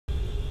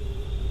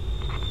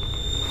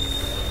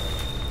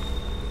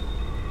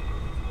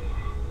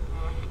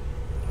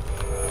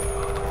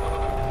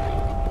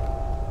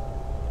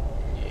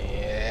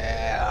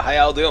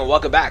How y'all doing?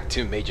 Welcome back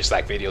to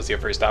MajorSlackVideos, your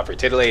first stop for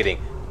titillating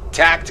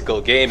tactical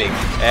gaming.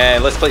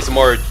 And let's play some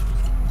more...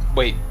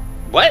 Wait,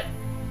 what?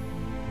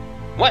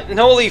 What in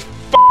holy f***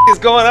 is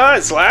going on,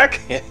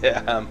 Slack?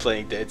 Yeah, I'm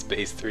playing Dead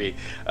Space 3.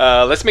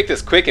 Let's make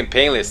this quick and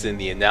painless in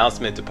the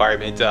announcement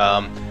department.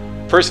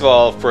 First of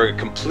all, for a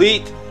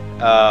complete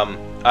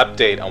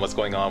update on what's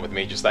going on with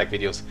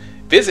MajorSlackVideos,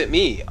 visit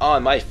me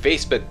on my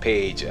Facebook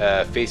page,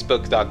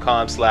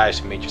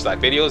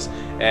 facebook.com/MajorSlackVideos,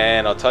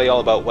 and I'll tell you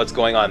all about what's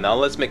going on. Now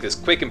let's make this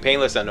quick and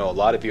painless. I know a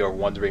lot of you are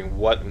wondering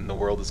what in the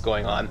world is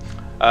going on.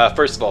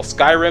 First of all,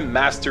 Skyrim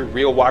Master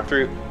real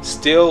walkthrough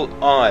still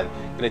on.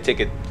 I'm going to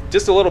take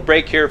just a little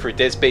break here for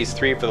Dead Space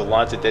 3, for the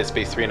launch of Dead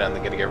Space 3, and I'm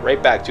going to get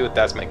right back to it.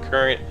 That's my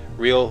current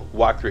real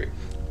walkthrough.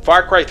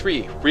 Far Cry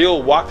 3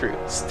 real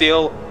walkthrough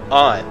still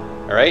on.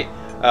 Alright?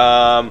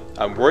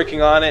 I'm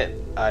working on it.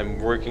 I'm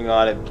working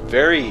on it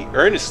very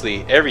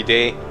earnestly every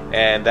day,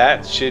 and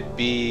that should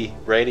be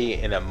ready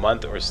in a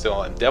month or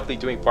so. I'm definitely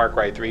doing Far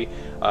Cry 3.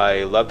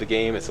 I love the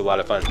game. It's a lot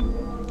of fun.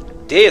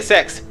 Deus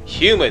Ex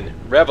Human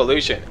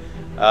Revolution.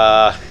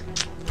 I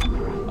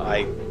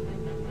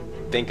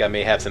think I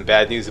may have some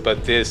bad news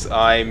about this.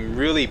 I'm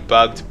really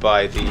bugged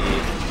by the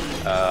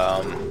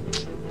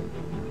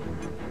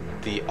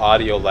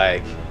audio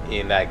lag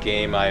in that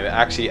game. I'm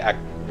actually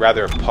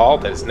rather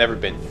appalled that it's never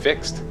been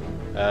fixed.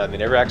 They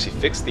never actually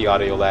fixed the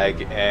audio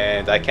lag,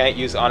 and I can't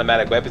use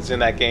automatic weapons in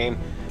that game,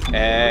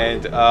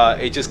 and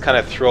it just kind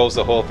of throws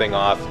the whole thing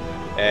off.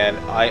 And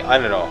I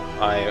don't know,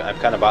 I'm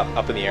kind of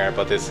up in the air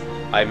about this.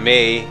 I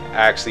may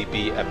actually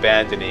be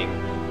abandoning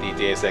the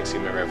Deus Ex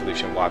Human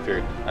Revolution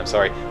walkthrough. I'm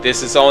sorry,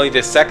 this is only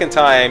the second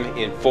time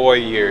in 4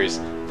 years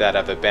that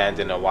I've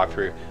abandoned a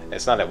walkthrough.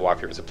 It's not a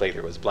walkthrough, it was a playthrough,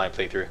 it was a blind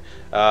playthrough.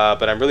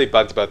 But I'm really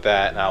bugged about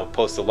that, and I'll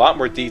post a lot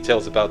more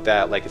details about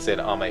that, like I said,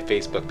 on my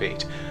Facebook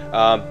page.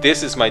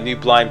 This is my new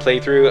blind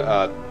playthrough,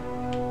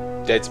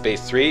 Dead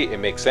Space 3. It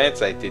makes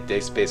sense. I did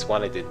Dead Space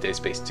 1, I did Dead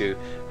Space 2.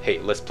 Hey,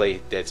 let's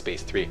play Dead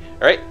Space 3.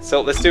 Alright,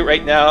 so let's do it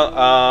right now.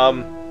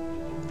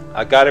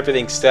 I got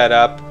everything set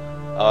up.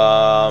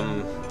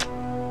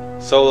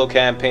 Solo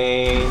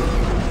campaign.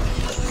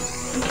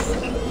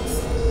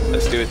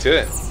 Let's do it to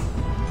it.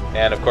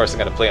 And of course I'm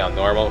going to play on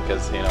normal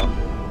because, you know,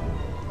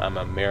 I'm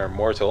a mere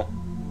mortal.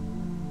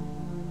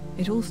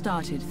 It all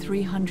started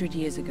 300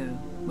 years ago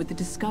with the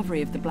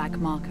discovery of the Black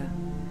Marker,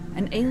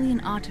 an alien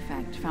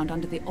artifact found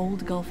under the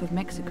old Gulf of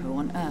Mexico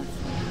on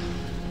Earth.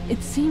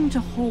 It seemed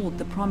to hold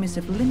the promise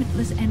of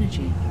limitless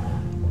energy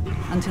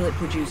until it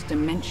produced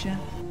dementia,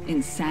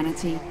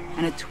 insanity,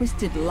 and a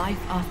twisted life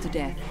after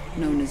death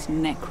known as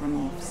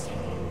necromorphs.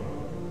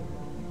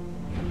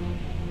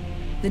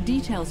 The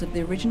details of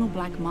the original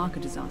Black Marker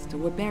disaster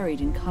were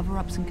buried in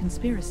cover-ups and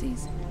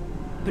conspiracies,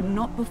 but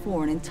not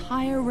before an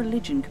entire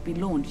religion could be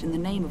launched in the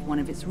name of one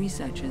of its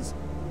researchers,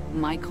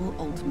 Michael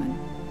Altman.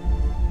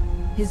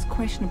 His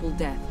questionable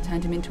death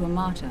turned him into a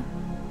martyr,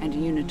 and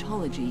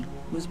unitology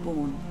was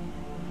born.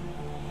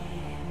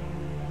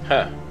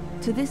 Huh.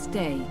 To this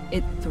day,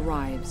 it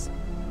thrives.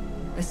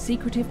 A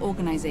secretive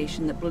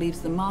organization that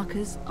believes the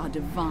markers are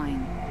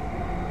divine,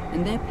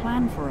 and their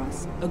plan for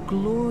us, a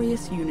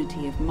glorious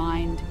unity of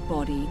mind,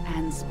 body,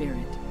 and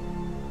spirit.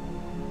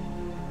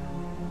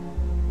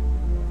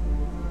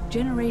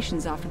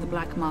 Generations after the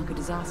Black Marker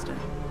disaster,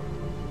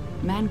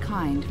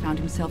 mankind found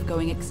himself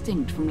going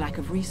extinct from lack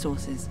of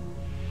resources.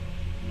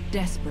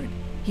 Desperate,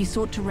 he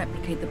sought to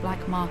replicate the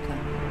Black Marker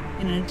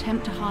in an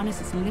attempt to harness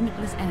its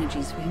limitless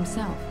energies for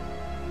himself.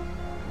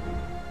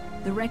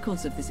 The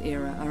records of this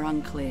era are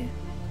unclear,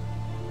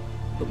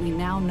 but we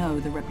now know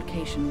the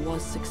replication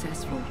was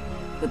successful,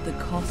 but the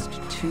cost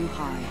too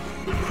high.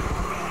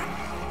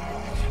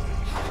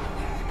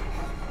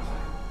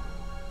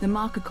 The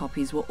marker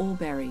copies were all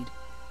buried,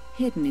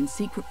 hidden in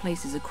secret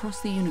places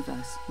across the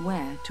universe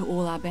where, to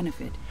all our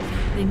benefit,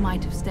 they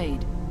might have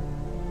stayed.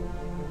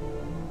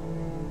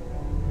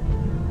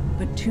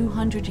 But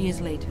 200 years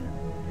later,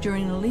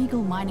 during an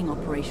illegal mining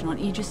operation on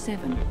Aegis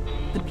 7,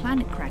 the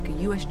planet cracker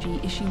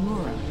USG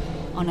Ishimura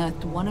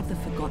unearthed one of the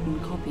forgotten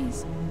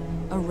copies,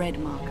 a red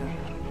marker,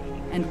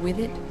 and with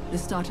it, the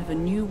start of a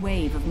new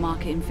wave of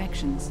marker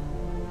infections.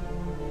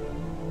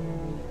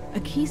 A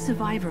key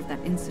survivor of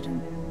that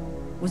incident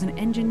was an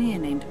engineer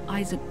named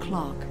Isaac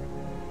Clarke.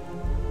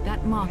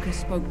 That marker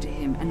spoke to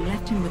him and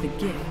left him with a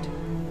gift,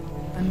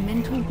 a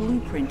mental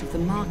blueprint of the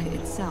marker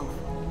itself.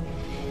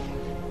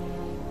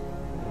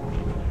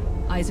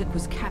 Isaac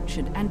was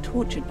captured and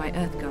tortured by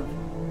EarthGov,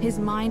 his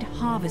mind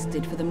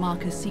harvested for the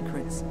marker's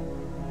secrets.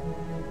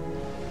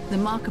 The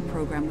marker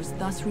program was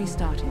thus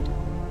restarted,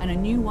 and a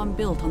new one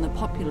built on the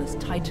populous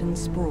Titan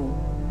sprawl.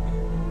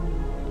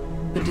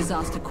 The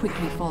disaster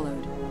quickly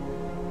followed.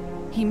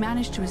 He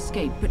managed to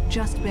escape, but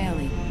just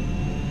barely.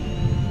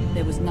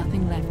 There was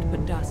nothing left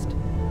but dust,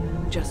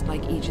 just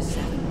like Aegis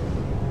 7.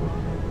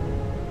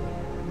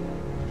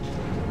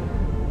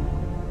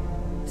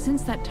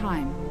 Since that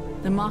time,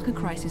 the marker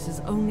crisis has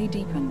only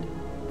deepened,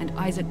 and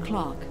Isaac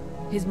Clarke,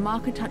 his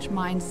marker-touch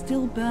mind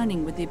still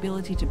burning with the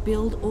ability to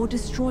build or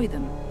destroy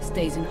them,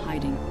 stays in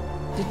hiding,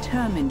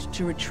 determined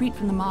to retreat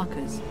from the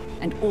markers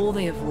and all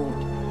they have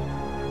wrought.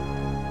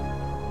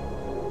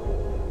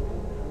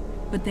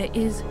 But there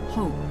is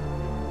hope.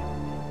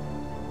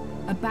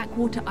 A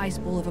backwater ice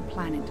ball of a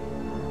planet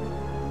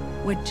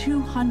where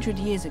 200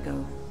 years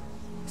ago,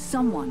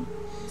 someone,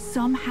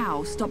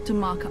 somehow stopped a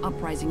marker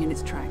uprising in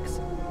its tracks.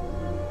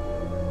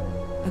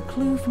 A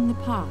clue from the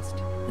past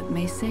that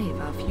may save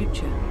our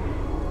future.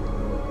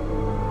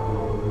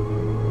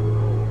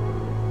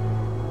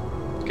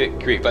 Good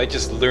grief, I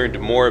just learned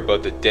more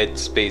about the Dead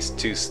Space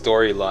 2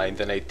 storyline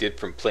than I did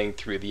from playing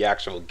through the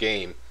actual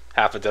game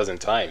half a dozen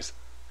times.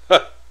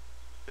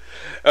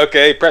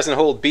 Okay, press and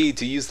hold B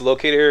to use the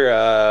locator.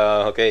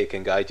 Okay, it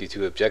can guide you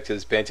to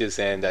objectives, benches,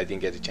 and I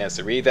didn't get a chance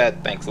to read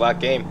that. Thanks a lot,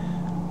 game.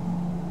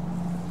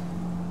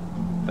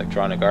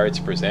 Electronic Arts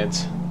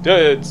presents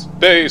Dead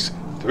Space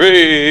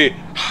 3.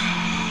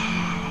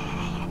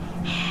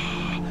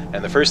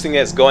 And the first thing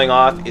that's going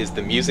off is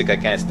the music. I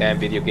can't stand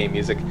video game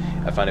music.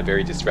 I find it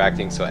very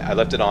distracting, so I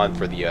left it on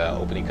for the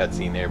opening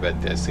cutscene there, but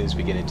as soon as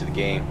we get into the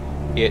game,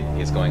 it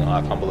is going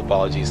off. Humble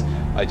apologies.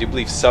 I do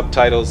believe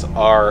subtitles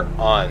are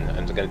on.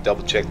 I'm going to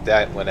double check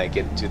that when I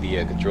get to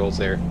the controls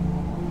there.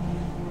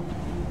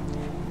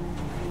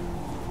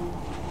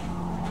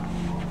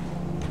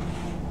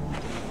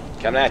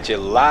 Coming at you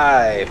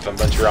live from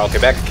Montreal,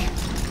 Quebec.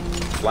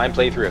 Blind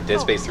playthrough of Dead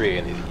Space 3,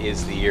 and it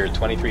is the year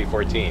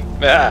 2314.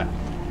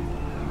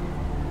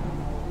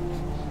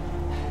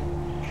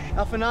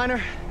 Alpha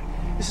Niner,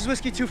 this is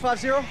Whiskey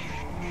 250.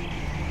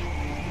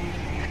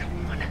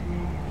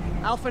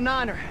 Alpha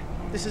Niner,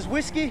 this is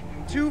Whiskey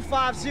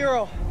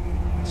 250.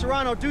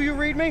 Serrano, do you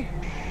read me?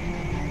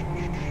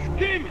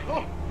 Tim!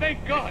 Oh,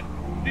 thank God!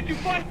 Did you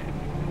find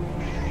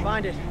it?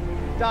 Find it.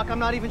 Doc, I'm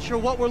not even sure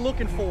what we're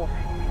looking for.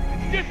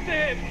 Just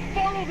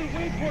follow the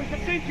waypoints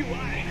I sent you.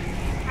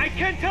 I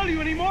can't tell you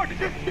anymore.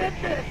 Just get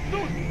there.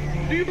 Dude,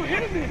 do you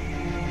hear me?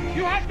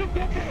 You have to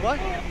get there. What?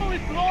 Oh,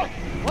 it's lost.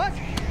 What?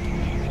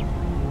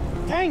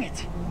 Dang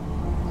it!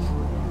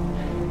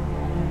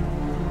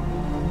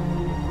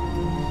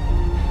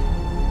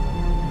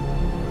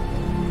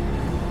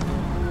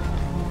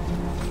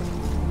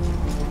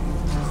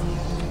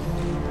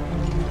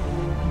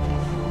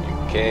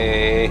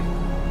 Okay.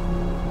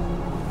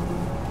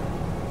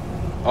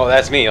 Oh,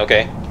 that's me,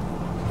 okay.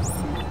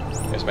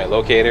 There's my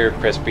locator,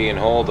 press B and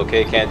hold.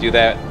 Okay, can't do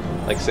that.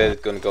 Like I said,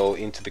 it's going to go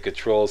into the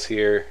controls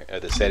here,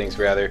 the settings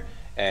rather,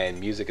 and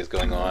music is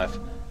going off.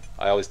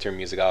 I always turn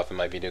music off in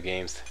my video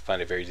games. I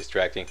find it very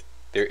distracting.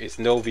 There is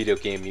no video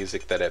game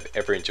music that I've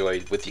ever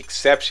enjoyed, with the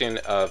exception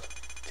of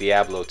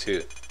Diablo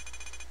 2.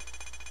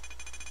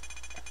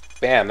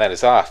 Bam, that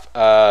is off.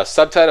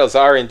 Subtitles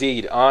are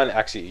indeed on.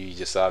 Actually, you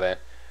just saw that.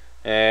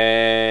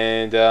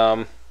 And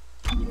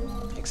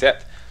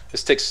except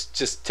let's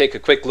just take a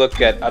quick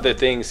look at other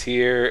things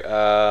here.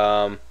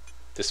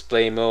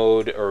 Display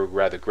mode, or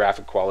rather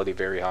graphic quality,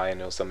 very high. I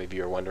know some of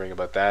you are wondering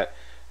about that.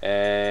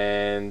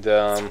 And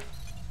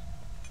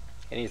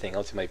anything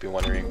else you might be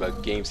wondering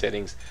about? Game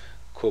settings,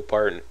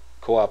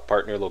 co-op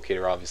partner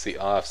locator obviously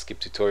off, skip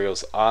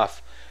tutorials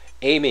off,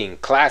 aiming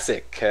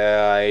classic.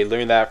 I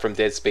learned that from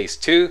Dead Space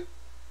 2.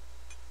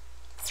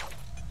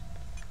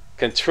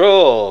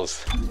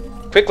 Controls.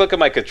 Quick look at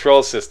my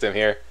control system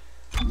here.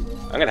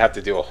 I'm gonna have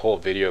to do a whole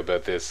video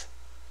about this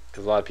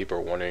because a lot of people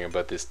are wondering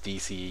about this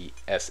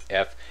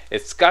DCSF.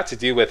 It's got to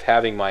do with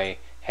having my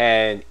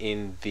hand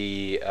in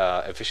the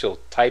official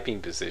typing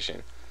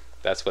position.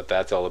 That's what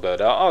that's all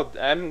about.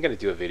 I'm gonna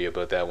do a video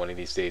about that one of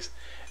these days.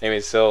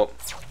 Anyway, so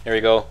here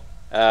we go.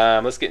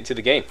 Let's get into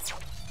the game.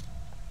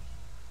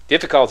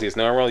 Difficulty is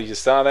normal. You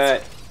just saw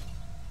that.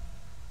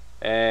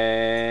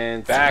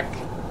 And back.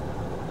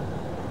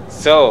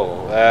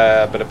 So,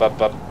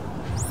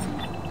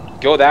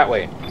 go that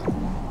way.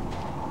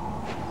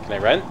 Can I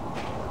run?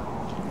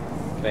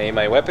 Can I aim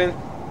my weapon?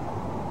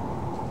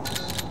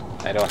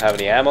 I don't have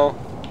any ammo.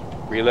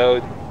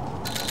 Reload.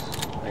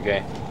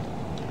 Okay.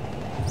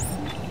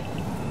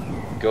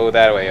 Go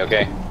that way,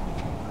 okay.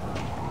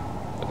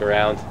 Look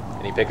around.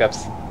 Any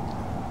pickups?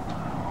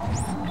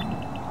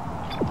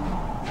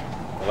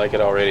 I like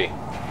it already.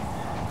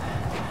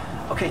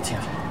 Okay,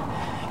 Tim.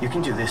 You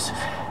can do this.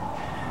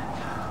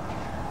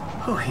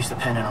 Oh, he's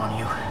dependent on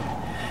you.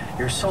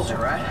 You're a soldier,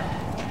 right?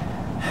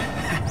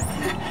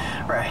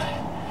 Right.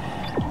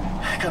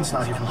 Gun's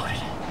not even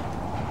loaded.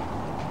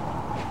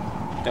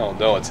 Oh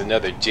no, it's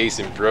another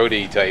Jason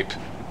Brody type.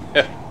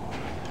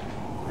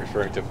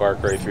 Referring to Far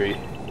Cry 3.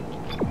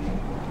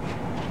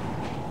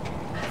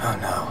 Oh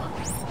no.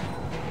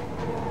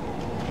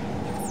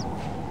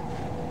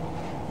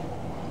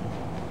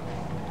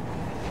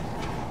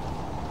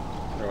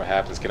 I wonder what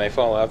happens. Can I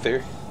fall out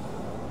there?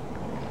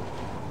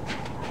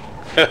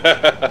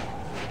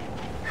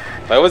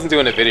 If I wasn't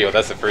doing a video,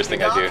 that's the first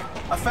thing I do.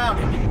 I found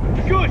it.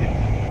 Good.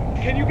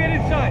 Can you get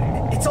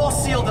inside? It's all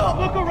sealed up.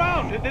 Look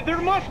around. There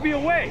must be a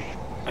way.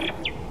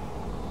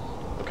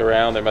 Look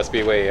around, there must be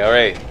a way.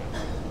 Alright.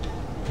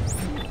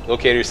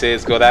 Locator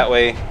says go that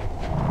way.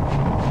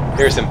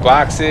 Here's some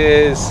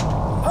boxes.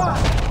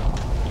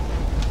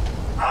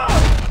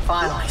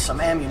 Finally,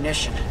 some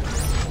ammunition.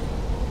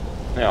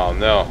 Oh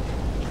no.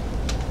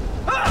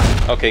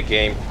 Okay,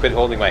 game, quit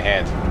holding my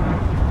hand.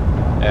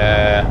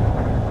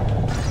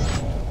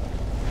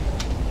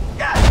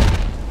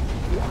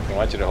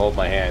 want you to hold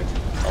my hand.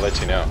 I'll let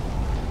you know.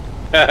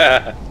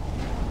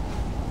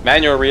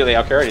 Manual relay.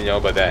 Okay, I already know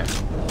about that.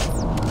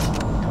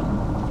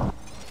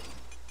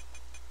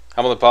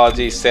 Humble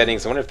apologies.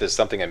 Settings. I wonder if there's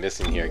something I'm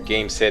missing here.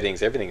 Game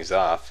settings. Everything is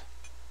off.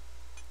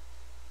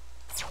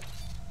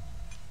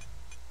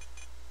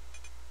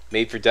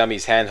 Made for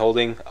dummies. Hand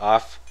holding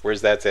off.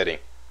 Where's that setting?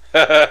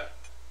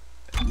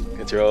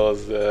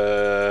 Controls.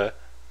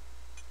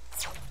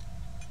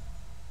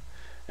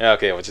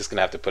 Okay, we're just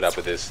gonna have to put up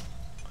with this.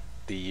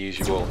 The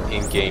usual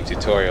in-game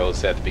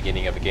tutorials at the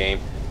beginning of the game.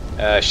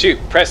 Shoot,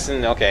 press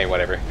and okay,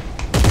 whatever.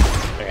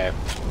 Okay,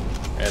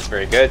 that's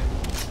very good.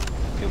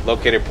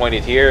 Locator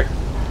pointed here.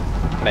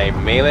 Can I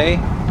melee?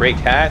 Break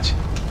hatch.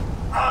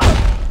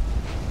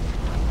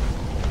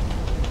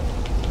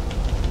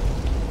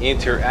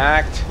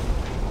 Interact.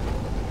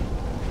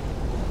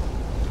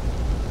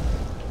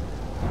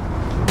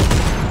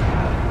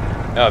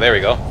 Oh, there we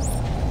go.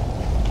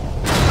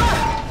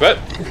 What?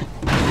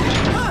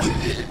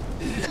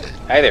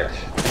 Hi there.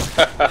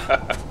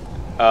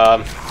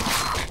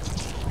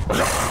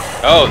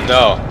 Oh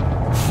no.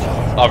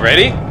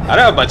 Already? I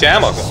don't have much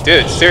ammo.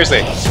 Dude, seriously.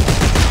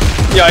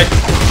 Yeah.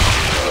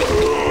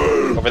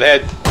 Over the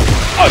head.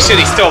 Oh shit,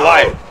 he's still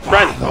alive.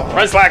 Run.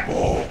 Run, Slack.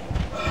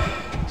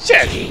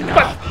 Shit. Damn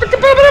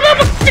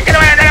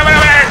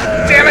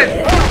it.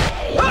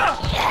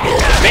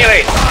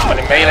 Melee.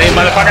 Melee,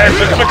 motherfucker.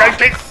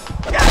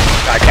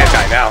 I can't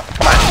die now.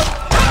 Come on.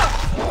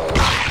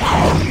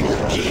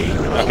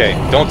 Okay,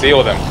 don't deal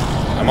with him.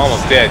 I'm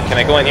almost dead. Can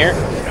I go in here?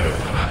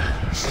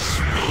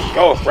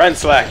 Go, run,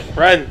 Slack,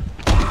 run.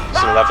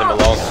 Should have left him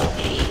alone.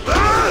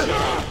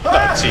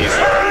 Oh, jeez.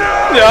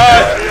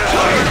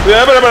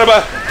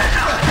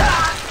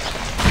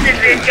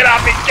 Get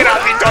off me,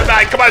 don't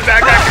die. Come on,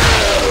 Zach.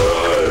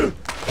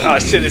 Oh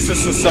shit, is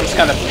this some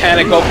kind of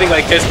panic opening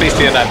like this? Please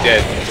see I'm not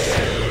dead.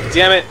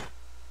 Damn it.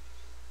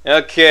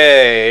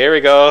 Okay, here we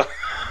go.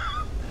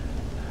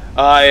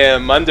 I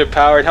am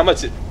underpowered. How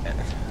much?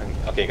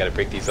 Okay, gotta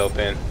break these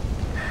open.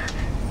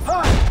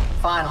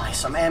 Finally,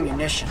 some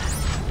ammunition.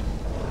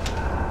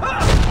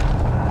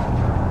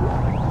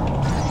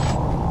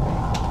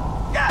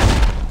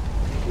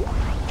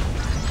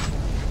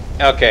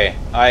 Okay,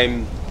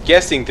 I'm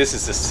guessing this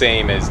is the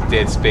same as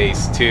Dead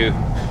Space 2.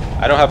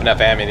 I don't have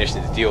enough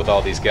ammunition to deal with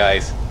all these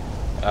guys.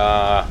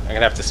 I'm gonna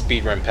have to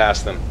speedrun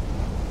past them.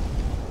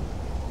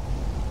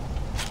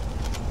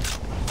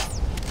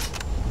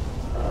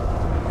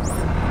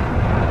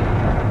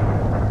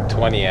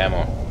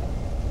 Ammo.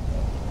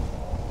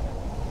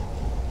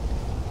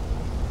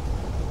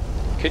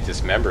 Could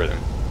dismember them.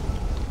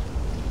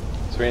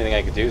 Is there anything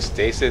I could do?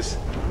 Stasis?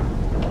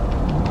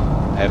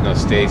 I have no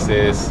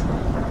stasis.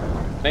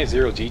 Can I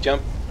 0G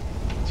jump?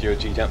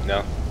 0G jump?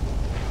 No.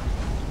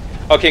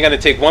 Okay, I'm gonna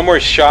take one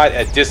more shot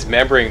at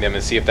dismembering them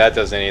and see if that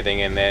does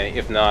anything, and then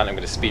if not, I'm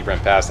gonna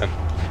speedrun past them.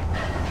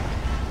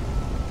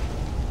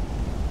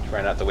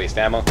 Try not to waste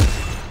ammo.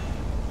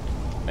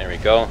 There we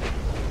go.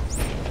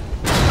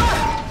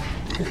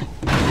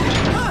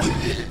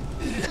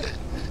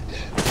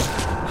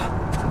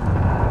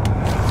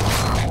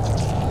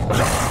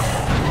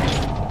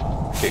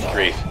 Good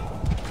grief.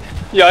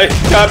 Yeah,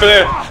 top of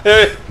there.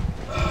 There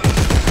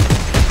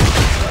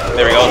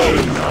we go.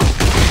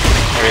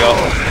 There we go.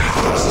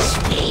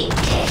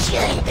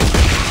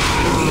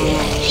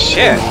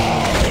 Shit.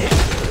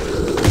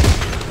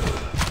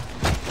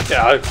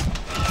 Yeah.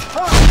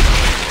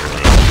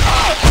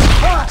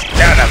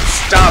 Get him,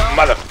 stomp,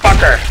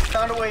 motherfucker.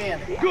 Found a way in.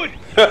 Good.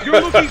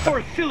 You're looking for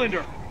a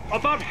cylinder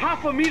about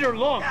half a meter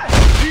long.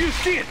 Do you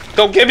see it?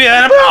 Don't give me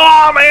that ammo.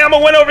 Oh, my ammo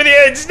went over the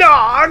edge.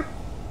 No.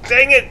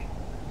 Dang it.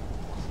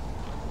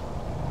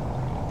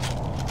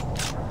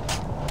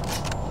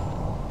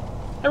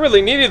 I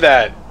really needed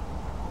that.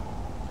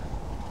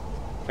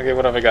 Okay,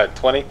 what have I got?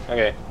 20?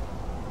 Okay.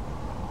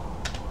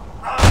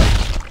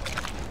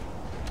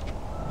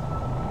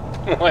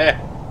 Oh,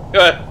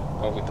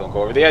 don't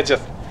go over the edge.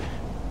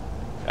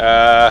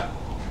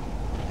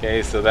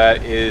 Okay, so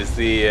that is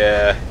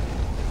the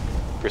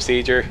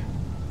procedure.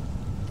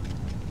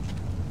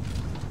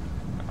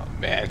 Oh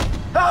man.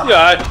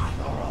 Yeah.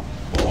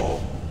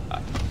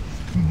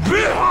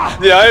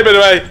 Yeah, I been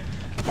away.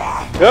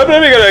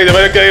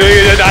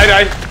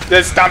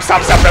 Stop.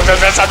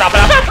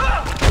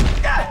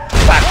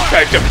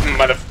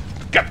 Mother.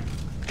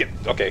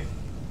 Okay.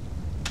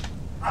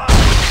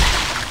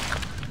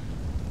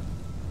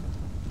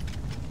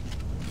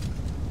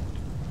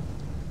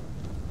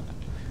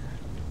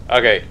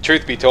 Okay,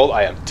 truth be told,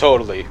 I am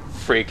totally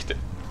freaked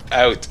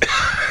out.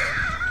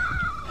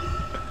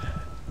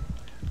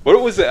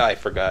 What was it? I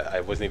forgot. I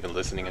wasn't even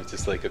listening. I'm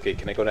just like, okay,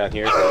 can I go down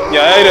here?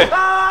 Yeah,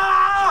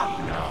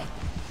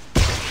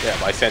 yeah,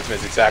 my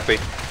sentiments exactly.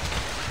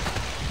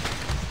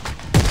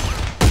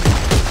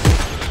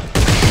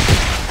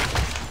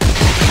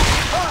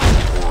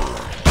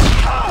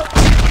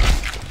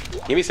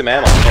 Give me some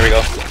ammo. There we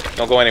go.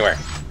 Don't go anywhere.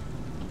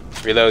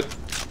 Reload.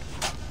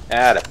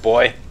 Atta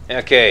boy.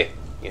 Okay.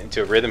 Get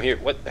into a rhythm here.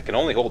 What? I can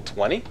only hold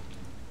 20?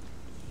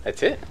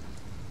 That's it?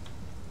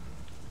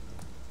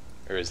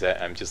 Or is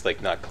that I'm just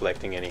like not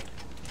collecting any?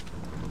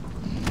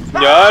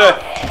 No!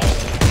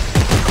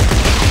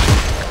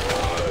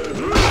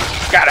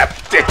 Gotta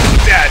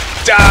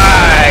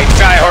die!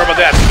 Die horrible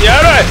death!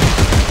 Yeah!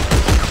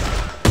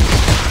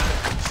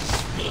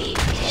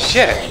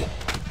 Shit!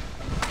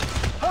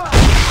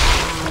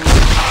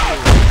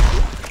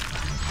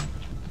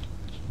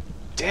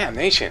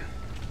 Damnation!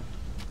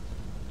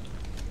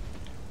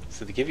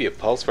 So they give you a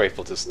pulse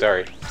rifle to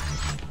start.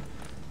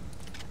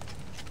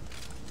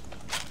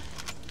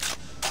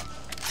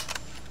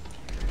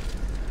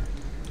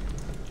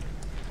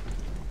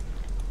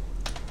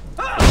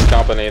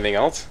 Stomp on anything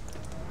else?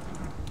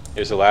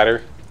 Here's a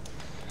ladder.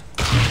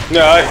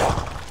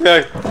 No!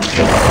 No!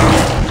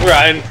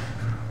 Run!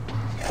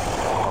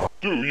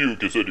 Do you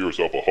consider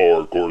yourself a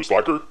hardcore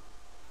slacker?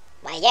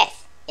 Why,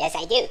 yes. Yes,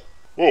 I do.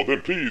 Well,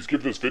 then please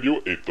give this video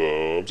a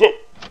thumbs up.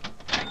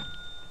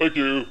 Thank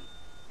you.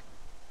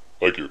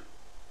 Thank you.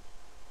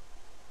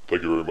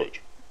 Thank you very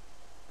much.